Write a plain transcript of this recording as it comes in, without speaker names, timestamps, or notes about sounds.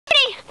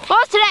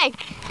today?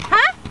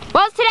 Huh?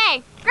 What was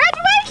today?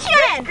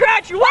 Graduation!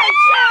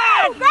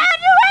 Graduation!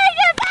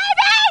 Graduation,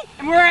 baby!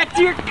 And we're at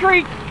Deer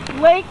Creek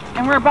Lake,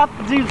 and we're about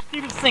to do the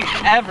stupidest thing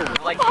ever.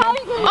 Like,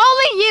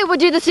 Only you would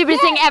do the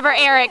stupidest thing ever,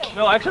 Eric.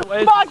 no,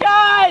 actually, come on,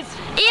 guys!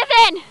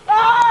 Ethan!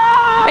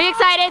 Ah! Are you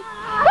excited?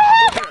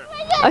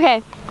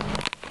 Okay.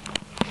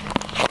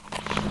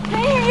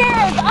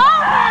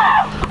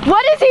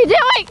 What is he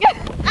doing?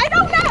 I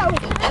don't know!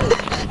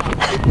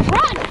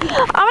 Run!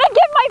 I'm gonna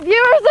give my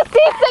viewers a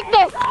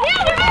seasickness.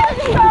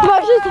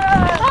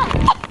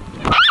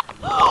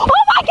 Oh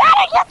my god,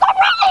 I guess I'm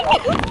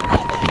running!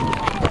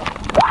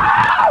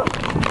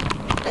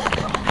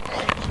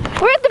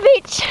 We're at the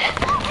beach.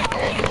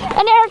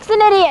 And Eric's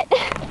an idiot.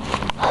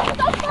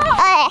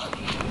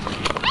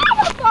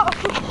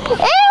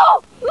 Ew!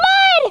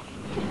 Mud!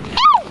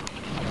 Ew!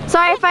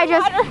 Sorry if I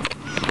just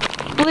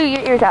blew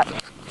your ears out.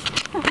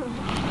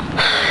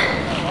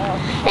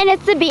 And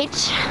it's the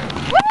beach.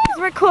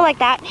 We're cool like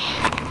that.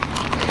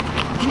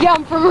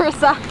 Yum for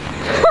Marissa.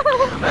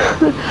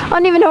 I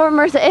don't even know where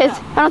Marissa is.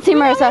 I don't see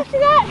Marissa.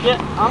 Yeah,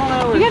 I don't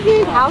know. You guys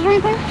need towels or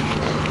anything?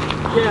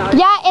 Yeah.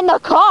 Yeah, in the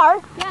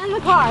car. Yeah, in the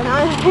car,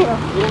 not here.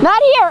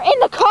 Not here, in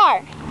the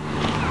car.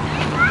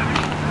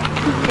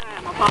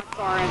 My pockets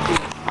are empty.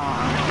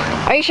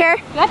 Are you sure?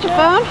 You got your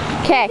phone?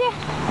 Okay.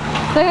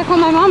 So I gotta call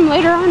my mom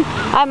later on.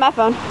 I have my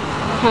phone.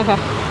 Okay.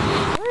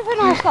 Where are you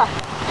putting all our stuff?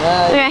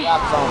 Okay.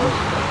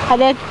 I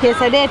did. Yes,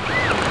 I did.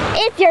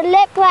 It's your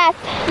lip gloss.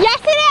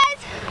 Yes, it is!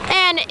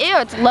 And ew,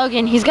 it's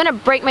Logan. He's gonna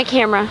break my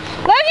camera.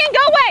 Logan,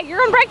 go away! You're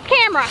gonna break the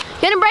camera!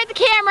 Gonna break the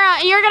camera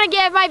and you're gonna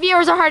give my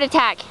viewers a heart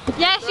attack.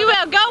 Yes, you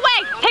will. Go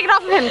away! Take it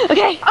off of him.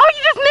 Okay. Oh,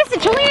 you just missed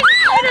it. Chalina.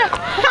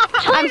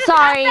 I'm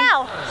sorry.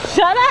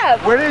 Shut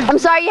up. I'm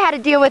sorry you had to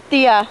deal with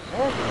the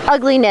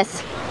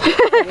ugliness.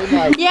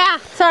 Yeah,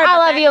 sorry. I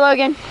love you,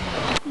 Logan.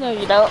 No,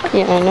 you don't.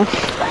 Yeah, I know.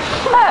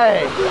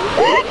 Hey!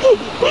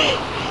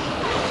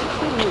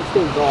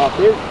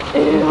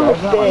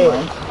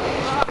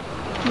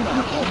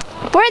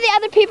 Where are the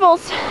other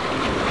peoples?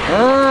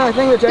 I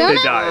think they're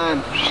They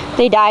died.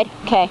 They died.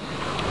 Okay.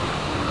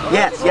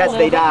 Yes,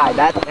 they died.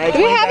 Do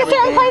we have a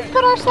certain place to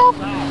put our stuff?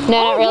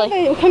 No, not really.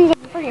 It comes up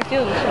and freaking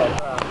steals the shit.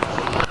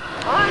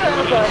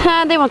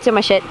 They won't steal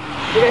my shit.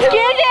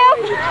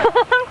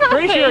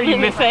 Pretty sure you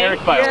missed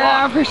Eric by a lot.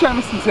 Yeah, I'm pretty sure I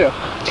missed them too.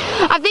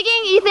 I'm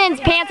thinking Ethan's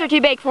pants are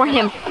too big for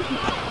him.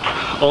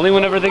 Only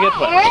whenever they get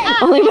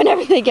wet. Only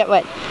whenever they get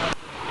wet.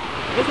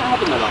 It doesn't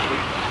happen that often.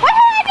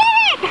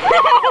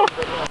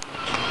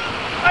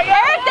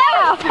 Eric, that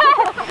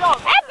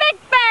was epic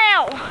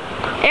fail!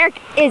 Eric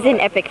is an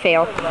epic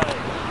fail.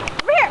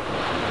 Over here.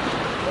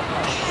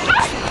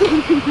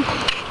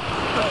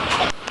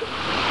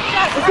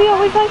 Is he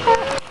always like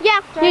that?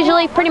 Yeah,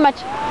 usually, pretty much.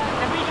 If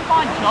we can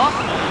find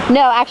Justin.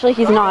 No, actually,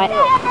 he's not.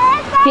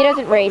 He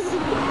doesn't race,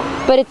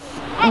 but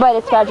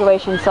it's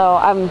graduation, so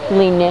I'm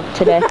lenient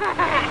today.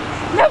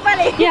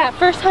 Nobody. Yeah,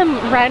 first time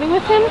riding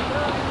with him.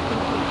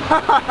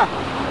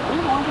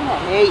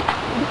 Hey.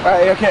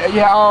 Okay,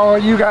 yeah, oh,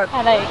 you got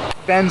Headache.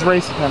 Ben's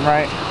racing him,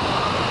 right?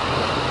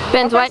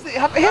 Ben's what? He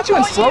had you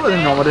in slower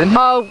than normal, didn't he?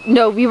 Oh,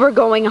 no, we were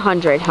going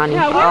 100, honey.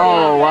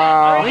 Oh,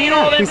 wow.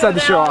 He said to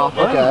show off.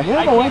 Okay. You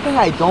know the one thing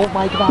I don't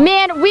like about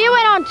Man, we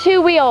went on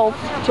 2 wheels.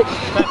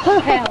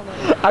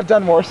 I've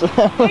done worse with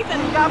him.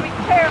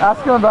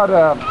 Ask him about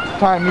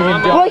time you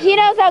didn't Well, he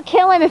knows I'll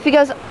kill him if he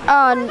goes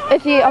on,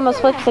 if he almost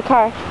flips the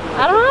car.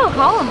 I don't know.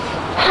 Call him.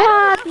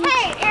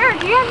 Hey, Eric,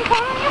 do you have your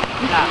phone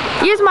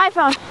on you? use my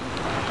phone.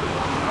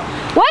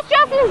 What's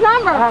Justin's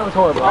number? That was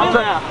horrible.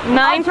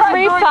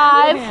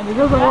 935. It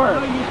doesn't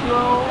work.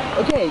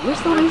 Okay, you're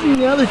still using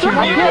the other two people.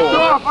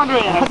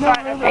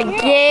 I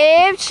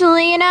gave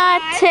Shalina,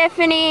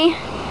 Tiffany,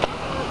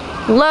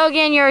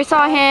 Logan, you already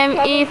saw him,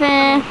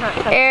 Ethan,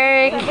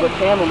 Eric.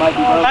 Hey!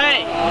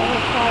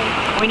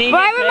 We need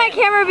Why would my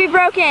camera be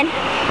broken?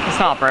 It's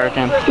not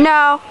broken.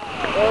 No.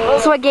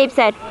 That's what Gabe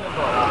said.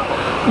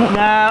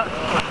 No.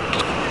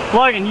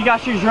 Logan, you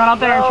got shoes. Run up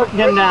there and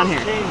get them down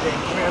here.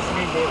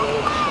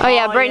 Oh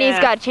yeah, Brittany's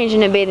got to change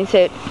into a bathing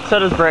suit. So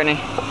does Brittany.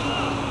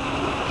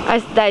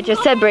 I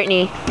just said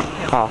Brittany.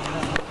 Oh.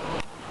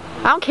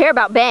 I don't care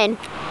about Ben.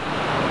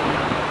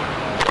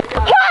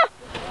 Ah!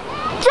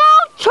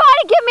 Don't try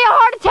to give me a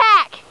heart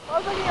attack.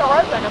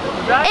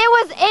 It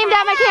was aimed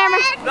at my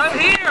camera. I'm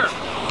here.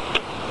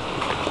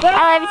 I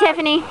love you,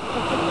 Tiffany.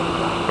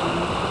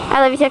 I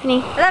love you,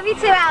 Tiffany. I love you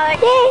too,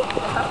 Alex. Yay.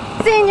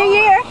 Senior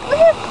year.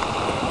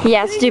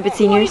 Yeah, stupid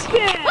seniors.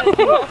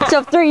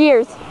 So 3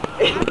 years.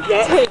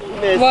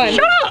 One.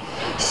 Shut up.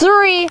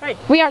 3.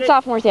 We aren't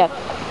sophomores yet.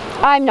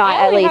 I'm not,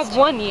 at least. Have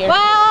 1 year.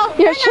 Well,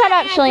 Here, shut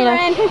up, Shalina.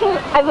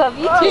 I love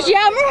you too.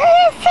 Yeah,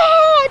 Marissa,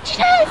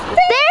 Justin.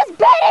 There's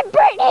Ben and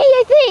Brittany,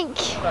 I think.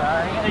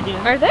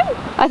 Are they?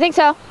 I think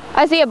so.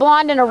 I see a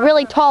blonde and a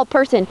really tall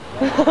person.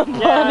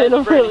 Blonde and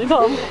a really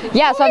tall.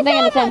 Yeah, so I'm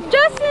thinking it's him.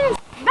 Justin's.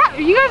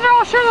 You guys are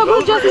all sure that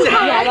was Justin's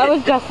car. Yeah, that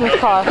was Justin's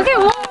car. Okay,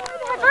 well,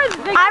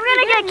 I'm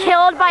gonna get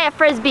killed by a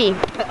frisbee.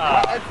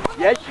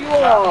 Yes, you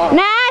are.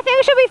 nah, I think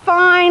we should be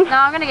fine. No,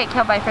 I'm gonna get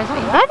killed by a frisbee.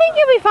 I think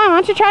you'll be fine. Why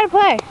don't you try to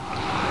play?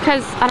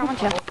 Because I don't want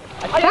to.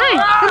 Fine.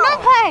 Come on,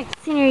 play.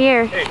 Senior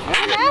year.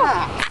 I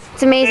know.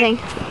 It's amazing.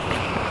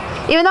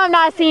 Even though I'm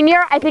not a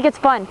senior, I think it's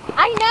fun.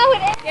 I know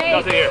it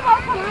is. Nothing here.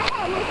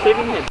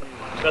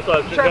 That's what I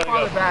was just going to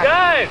go.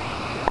 Guys!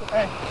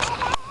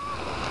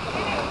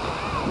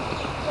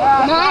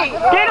 Nice.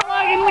 Get it,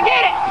 Logan,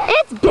 get it!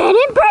 It's Ben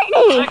and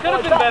Brittany. That could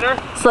have been better.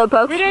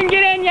 Slowpoke. We didn't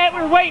get in yet,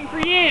 we're waiting for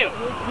you.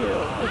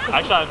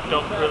 Actually, I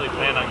don't really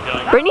plan on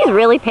going. Brittany's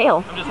really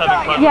pale. I'm just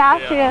having fun. Yeah,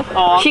 with she you. is.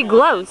 Oh, She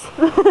glows.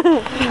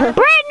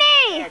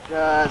 Brittany!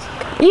 Guys.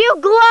 You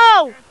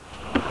glow!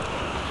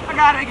 I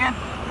got it again.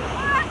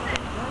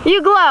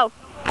 You glow.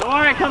 Don't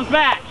worry, it comes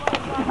back.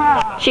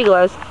 She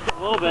glows.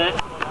 A little bit.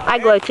 I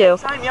glow too.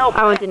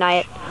 I won't deny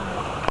it.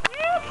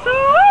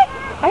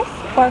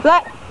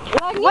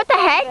 What the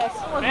heck?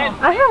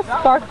 I have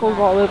sparkles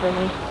all over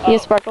me. You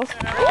have sparkles?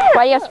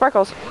 Why do you have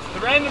sparkles? The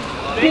random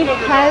thing over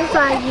Because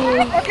I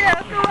use. Okay,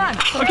 let's go run.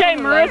 Okay,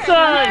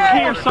 Marissa is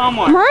here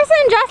somewhere. Marissa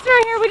and Justin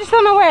are here. We just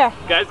don't know where.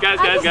 Guys.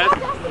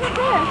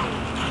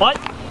 What?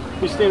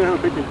 He's standing on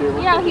a picnic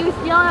table. Yeah, he was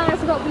yelling at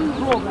us about being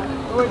cool.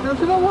 Wait, don't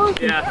you know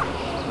what?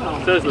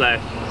 Yeah. So is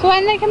life. So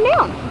when they come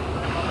down?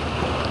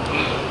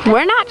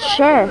 We're not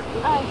sure.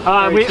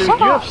 We You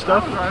have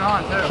stuff right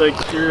on too.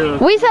 like you're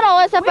We set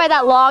all this up by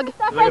that log.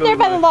 Stuff right there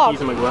by the log.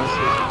 keys in my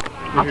glasses.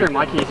 I'll throw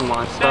my keys in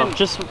my stuff.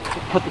 Just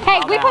put the Hey,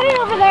 we put it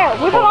over there.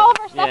 We put all of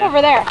our stuff Yeah.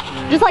 over there.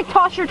 Just like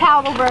toss your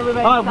towel over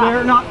everybody.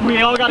 we're not.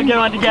 We all got to get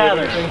on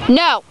together.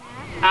 No.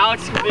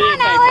 Alex, Come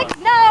on, Alex.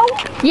 No.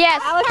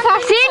 Yes. Alex,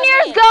 have to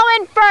Seniors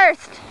going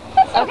first.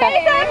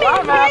 Okay.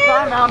 Time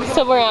out.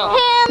 So we're out.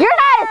 You're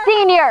not a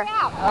senior.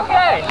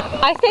 Okay.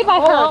 I stay by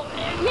her.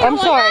 I'm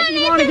sorry. If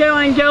you want to go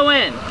in, go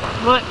in.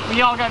 But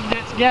we all got to do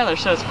it together,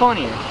 so it's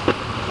funnier.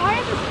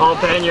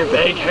 Open your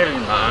big hair.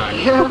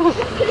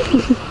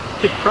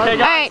 Hey guys,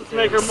 Alright, let's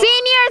make her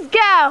seniors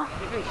go.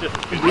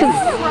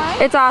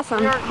 'Cause it's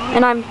awesome,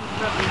 and I'm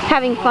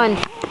having fun.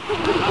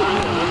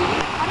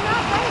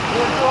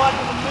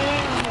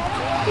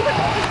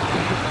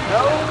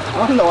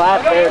 On the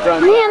lap there,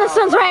 John. Man, the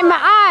sun's right in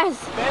my eyes.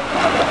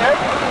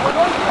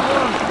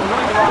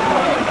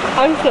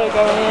 I'm still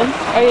going in.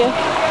 Are you?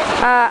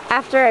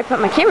 After I put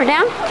my camera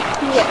down.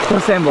 Put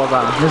a sandball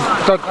down.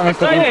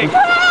 Hey,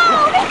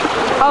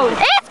 Oh,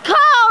 it's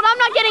cold. I'm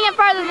not getting it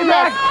farther than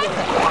this.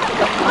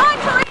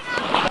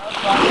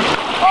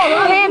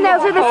 And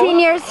those are the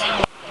seniors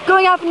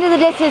going off into the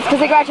distance because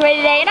they graduated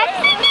today, and I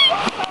just